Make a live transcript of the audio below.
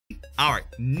All right,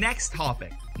 next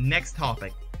topic.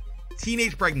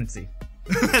 Teenage pregnancy.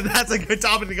 That's a good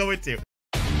topic to go into.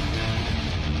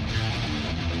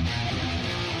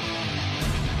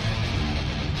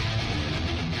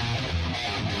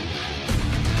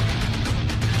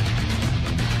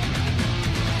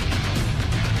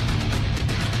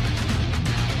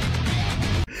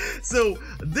 So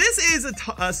this is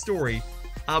a story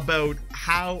about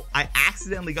how I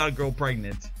accidentally got a girl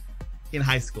pregnant in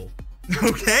high school.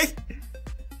 Okay?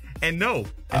 And no,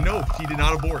 she did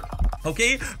not abort.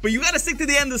 Okay? But you gotta stick to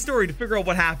the end of the story to figure out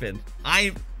what happened.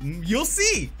 You'll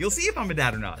see if I'm a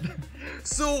dad or not.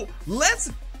 So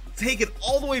let's take it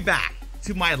all the way back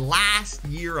to my last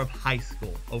year of high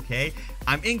school, okay?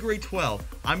 I'm in grade 12.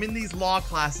 I'm in these law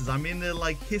classes. I'm in the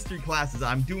like history classes.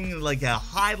 I'm doing like a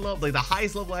high level, like the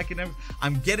highest level academics.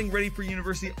 I'm getting ready for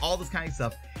university, all this kind of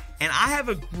stuff. And I have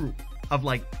a group of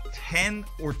like 10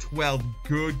 or 12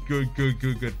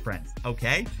 good friends,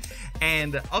 okay?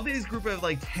 And of these group of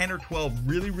like 10 or 12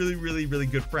 really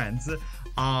good friends,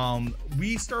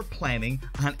 we start planning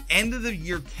an end of the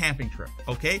year camping trip,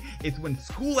 okay? It's when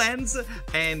school ends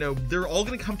and they're all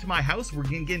gonna come to my house. We're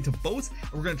gonna get into boats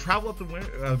and we're gonna travel up the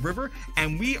river,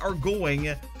 and we are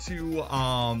going to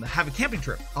have a camping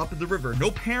trip up the river. No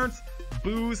parents,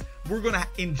 booze. We're gonna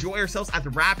enjoy ourselves at the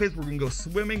rapids. We're gonna go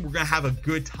swimming. We're gonna have a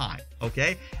good time,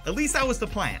 okay? At least that was the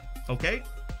plan, okay?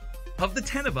 Of the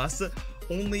 10 of us,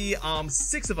 only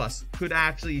 6 of us could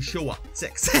actually show up.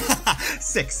 Six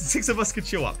of us could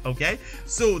show up, okay?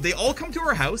 So they all come to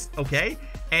our house, okay?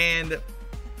 And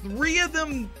 2 of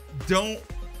them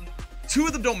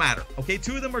don't matter, okay?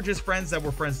 2 of them are just friends that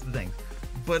were friends to things.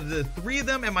 But the 3 of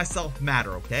them and myself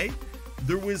matter, okay?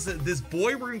 There was this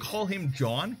boy, we're gonna call him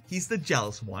John. He's the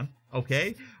jealous one,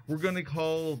 okay? We're gonna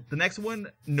call the next one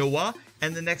Noah,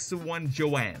 and the next one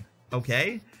Joanne,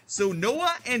 okay? So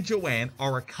Noah and Joanne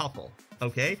are a couple,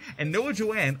 okay? And Noah and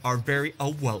Joanne are very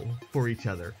whoa for each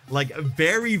other. Like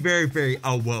very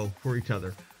whoa for each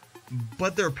other.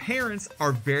 But their parents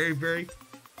are very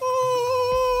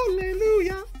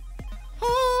hallelujah.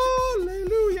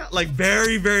 Hallelujah. Like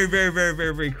very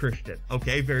Christian.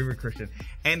 Okay, very Christian.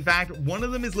 In fact, one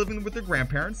of them is living with their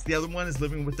grandparents. The other one is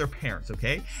living with their parents,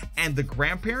 okay? And the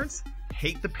grandparents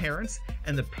hate the parents,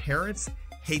 and the parents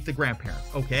hate the grandparents,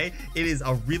 okay? It is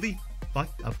a really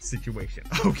fucked up situation,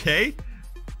 okay?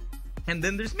 And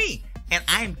then there's me, and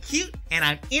I'm cute, and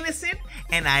I'm innocent,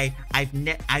 and I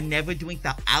never drink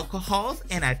the alcohols,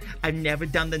 and I've never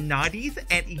done the naughties,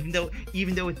 and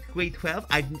even though it's grade 12,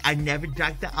 I've never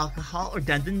drank the alcohol or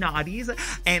done the naughties,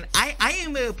 and I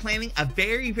am planning a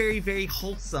very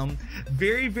wholesome,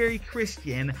 very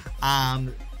Christian,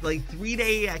 like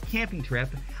 3-day camping trip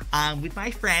with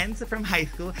my friends from high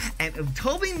school, and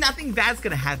totally nothing bad's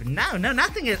gonna happen. No,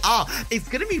 nothing at all. It's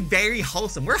gonna be very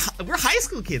wholesome. We're high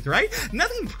school kids, right?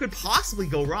 Nothing could possibly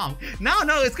go wrong. No,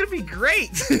 it's gonna be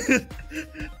great.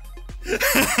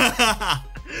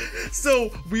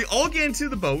 So we all get into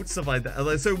the boat, stuff like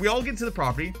that. So we all get into the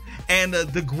property, and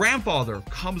the grandfather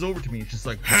comes over to me. It's just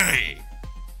like, hey,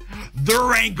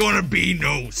 there ain't gonna be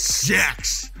no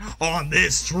sex on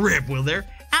this trip, will there?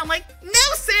 I'm like,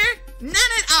 no, sir, none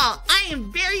at all. I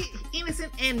am very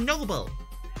innocent and noble.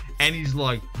 And he's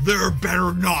like, there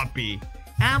better not be.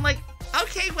 And I'm like,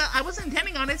 okay, well, I wasn't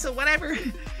intending on it, so whatever.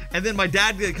 And then my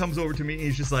dad comes over to me, and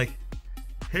he's just like,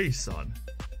 hey, son,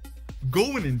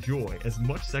 go and enjoy as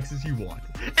much sex as you want.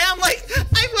 And I'm like,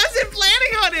 I wasn't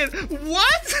planning on it.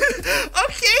 What?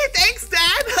 Okay, thanks,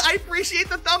 Dad. I appreciate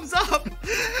the thumbs up.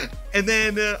 And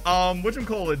then,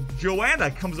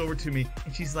 Joanna comes over to me,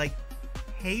 and she's like,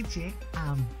 hey, Jake,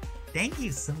 thank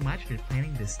you so much for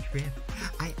planning this trip.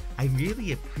 I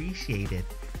really appreciate it.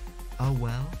 Oh,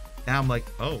 well. And I'm like,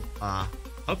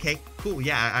 okay, cool.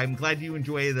 Yeah, I'm glad you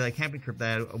enjoy the camping trip.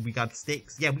 That we got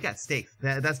steaks. Yeah, we got steaks.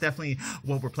 That's definitely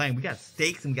what we're planning. We got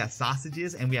steaks, and we got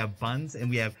sausages, and we have buns,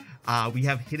 and we have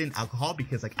hidden alcohol,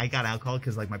 because like I got alcohol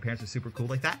because like my parents are super cool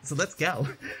like that. So let's go.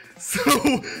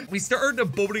 So we started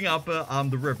boating up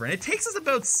the river, and it takes us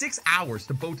about 6 hours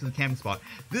to boat to the camping spot.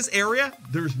 This area,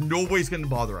 there's nobody's gonna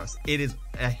bother us. It is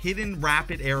a hidden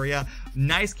rapid area,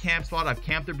 nice camp spot. I've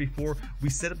camped there before. We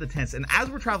set up the tents, and as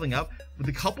we're traveling up,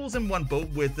 the couple's in one boat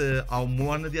with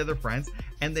one of the other friends,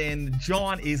 and then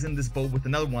John is in this boat with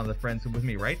another one of the friends with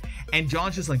me, right? And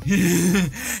John's just like,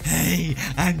 hey,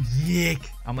 I'm Jake.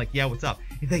 I'm like, yeah, what's up?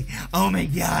 He's like, oh my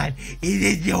god,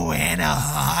 is Joanna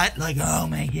hot? Like, oh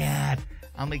my god.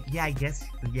 I'm like, yeah, I guess,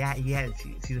 yeah,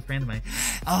 she's a friend of mine.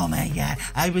 Oh my god,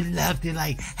 I would love to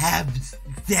like have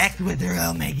sex with her.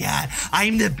 Oh my god, I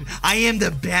am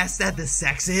the best at the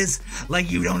sexes. Like,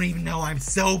 you don't even know, I'm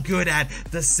so good at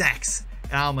the sex.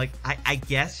 And I'm like, I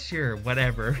guess, sure,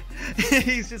 whatever.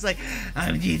 He's just like,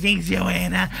 do you think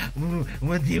Joanna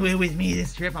will do it with me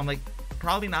this trip? I'm like,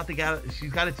 probably not.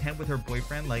 She's got a tent with her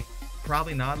boyfriend. Like,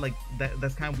 probably not. Like,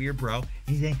 that's kind of weird, bro.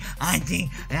 He's like, I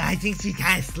think she's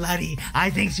kind of slutty. I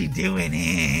think she's doing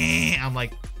it. I'm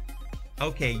like,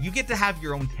 okay, you get to have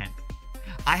your own tent.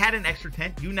 I had an extra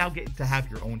tent. You now get to have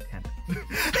your own tent.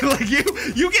 Like,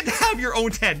 you get to have your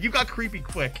own tent. You got creepy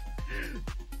quick.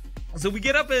 So we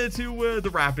get up to the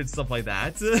rapids, stuff like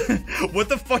that. What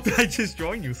the fuck did I just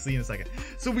join? You'll see in a second.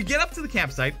 So we get up to the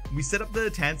campsite. We set up the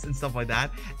tents and stuff like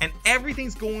that. And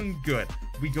everything's going good.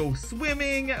 We go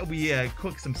swimming. We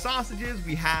cook some sausages.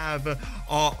 We have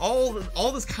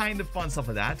all this kind of fun stuff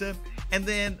like that. And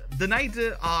then the night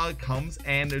comes,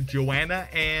 and Joanna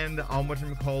and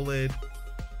whatchamacallit,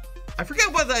 I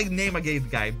forget what the name I gave the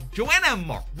guy. Joanna and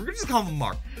Mark. We're gonna just call him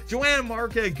Mark. Joanna and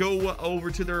Mark go over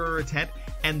to their tent,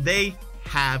 and they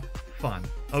have fun.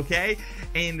 Okay?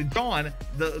 And John,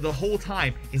 the whole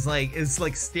time is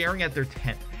like staring at their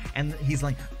tent, and he's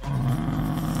like,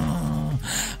 oh,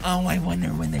 I wonder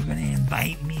when they're gonna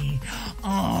invite me.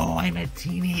 Oh, I'm a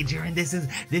teenager, and this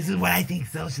is what I think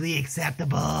socially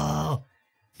acceptable.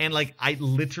 And like, I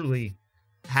literally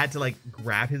had to like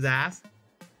grab his ass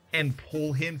and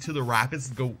pull him to the rapids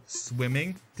to go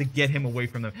swimming to get him away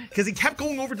from them, because he kept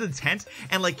going over to the tent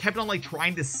and like kept on like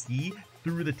trying to see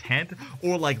through the tent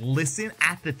or like listen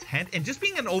at the tent and just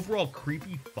being an overall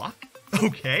creepy fuck.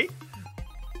 Okay,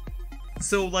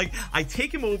 so like I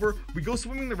take him over, we go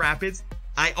swimming in the rapids.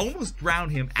 I almost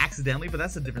drowned him accidentally, but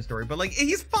that's a different story. But like,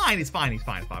 he's fine,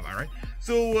 all right?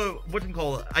 So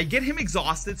I get him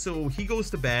exhausted, so he goes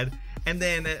to bed, and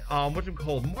then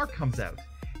Mark comes out,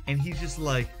 and he's just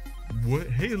like, what?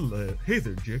 Hey there,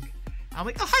 Jik. I'm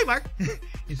like, oh, hi, Mark.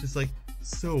 He's just like,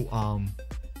 so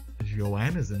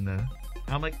Joanna's in there.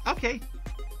 I'm like, okay,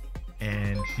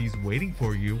 and she's waiting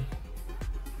for you.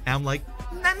 And I'm like,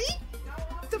 Nani?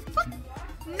 The fuck?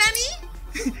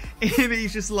 Nani? And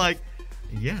he's just like,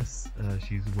 yes,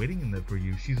 she's waiting in there for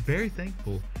you. She's very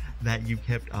thankful that you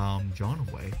kept John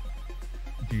away.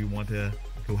 Do you want to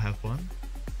go have fun?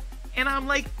 And I'm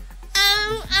like,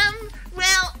 oh,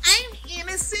 well, I'm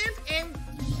innocent and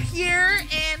pure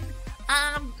and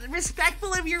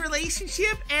respectful of your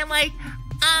relationship, and like,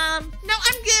 no,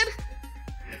 I'm good.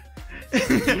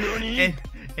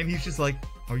 and he's just like,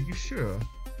 are you sure?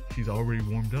 She's already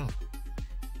warmed up.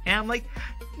 And I'm like,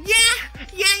 yeah,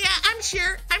 I'm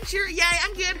sure, yeah,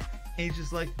 I'm good. And he's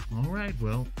just like, all right,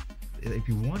 well, if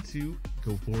you want to,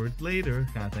 go for it later,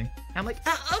 kind of thing. And I'm like,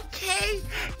 okay,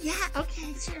 yeah,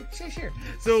 okay, sure.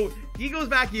 So he goes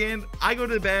back in, I go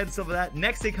to bed, stuff like that.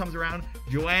 Next day comes around,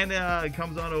 Joanna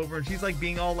comes on over, and she's like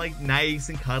being all like nice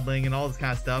and cuddling and all this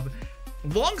kind of stuff.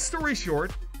 Long story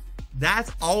short,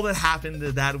 that's all that happened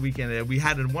that weekend. We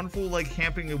had a wonderful like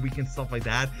camping weekend, stuff like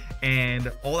that,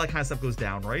 and all that kind of stuff goes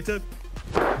down, right?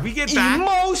 We get back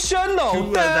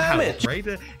to the house, right?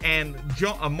 And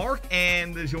Mark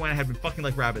and Joanna had been fucking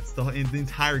like rabbits the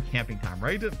entire camping time,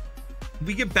 right?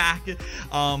 We get back to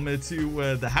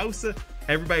the house.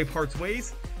 Everybody parts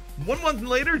ways. 1 month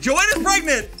later, Joanna's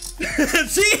pregnant.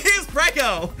 She is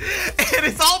preggo, and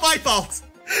it's all my fault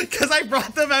because I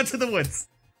brought them out to the woods.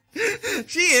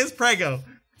 She is preggo,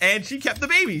 and she kept the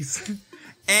babies,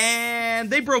 and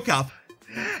they broke up.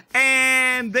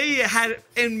 And they had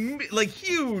like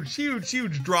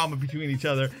huge drama between each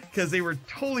other because they were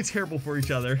totally terrible for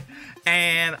each other.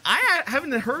 And I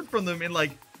haven't heard from them in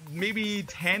like maybe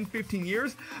 10-15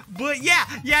 years. But yeah,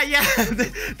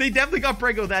 they definitely got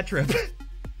preggo that trip.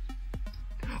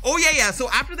 Oh yeah. So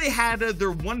after they had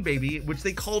their one baby, which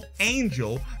they called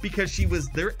Angel because she was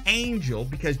their angel,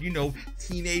 because you know,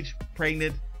 teenage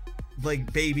pregnant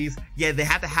like babies, yeah, they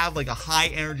had to have like a high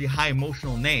energy, high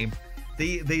emotional name.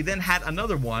 They then had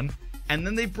another one, and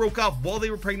then they broke up while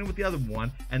they were pregnant with the other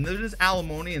one, and there's just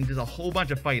alimony and just a whole bunch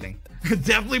of fighting.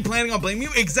 Definitely planning on blaming you.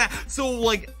 Exact. So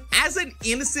like, as an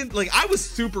innocent, like I was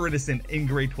super innocent in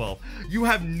grade 12. You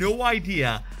have no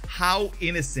idea how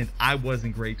innocent I was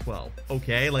in grade 12.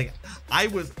 Okay, like I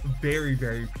was very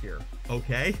pure.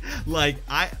 Okay, like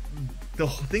the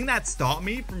thing that stopped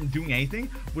me from doing anything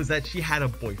was that she had a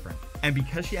boyfriend. And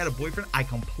because she had a boyfriend, I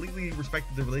completely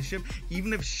respected the relationship.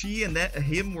 Even if she and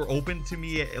him were open to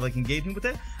me like engaging with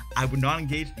it, I would not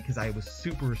engage because I was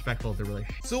super respectful of the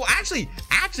relationship. So actually,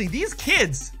 these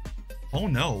kids, oh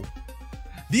no.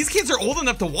 These kids are old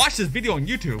enough to watch this video on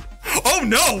YouTube. Oh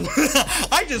no,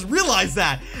 I just realized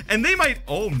that. And they might,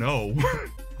 oh no.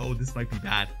 Oh, this might be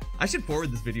bad. I should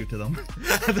forward this video to them.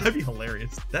 That'd be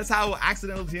hilarious. That's how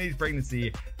accidental teenage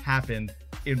pregnancy happened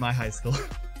in my high school.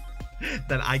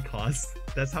 that I caused.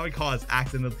 That's how I caused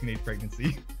accidental teenage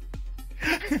pregnancy.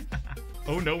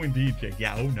 Oh no, indeed, Jake.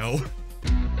 Yeah, oh no.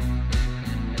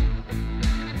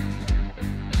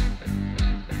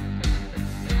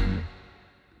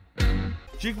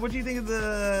 Jake, what do you think of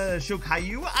the show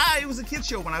Caillou? It was a kid's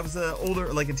show when I was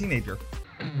older, like a teenager.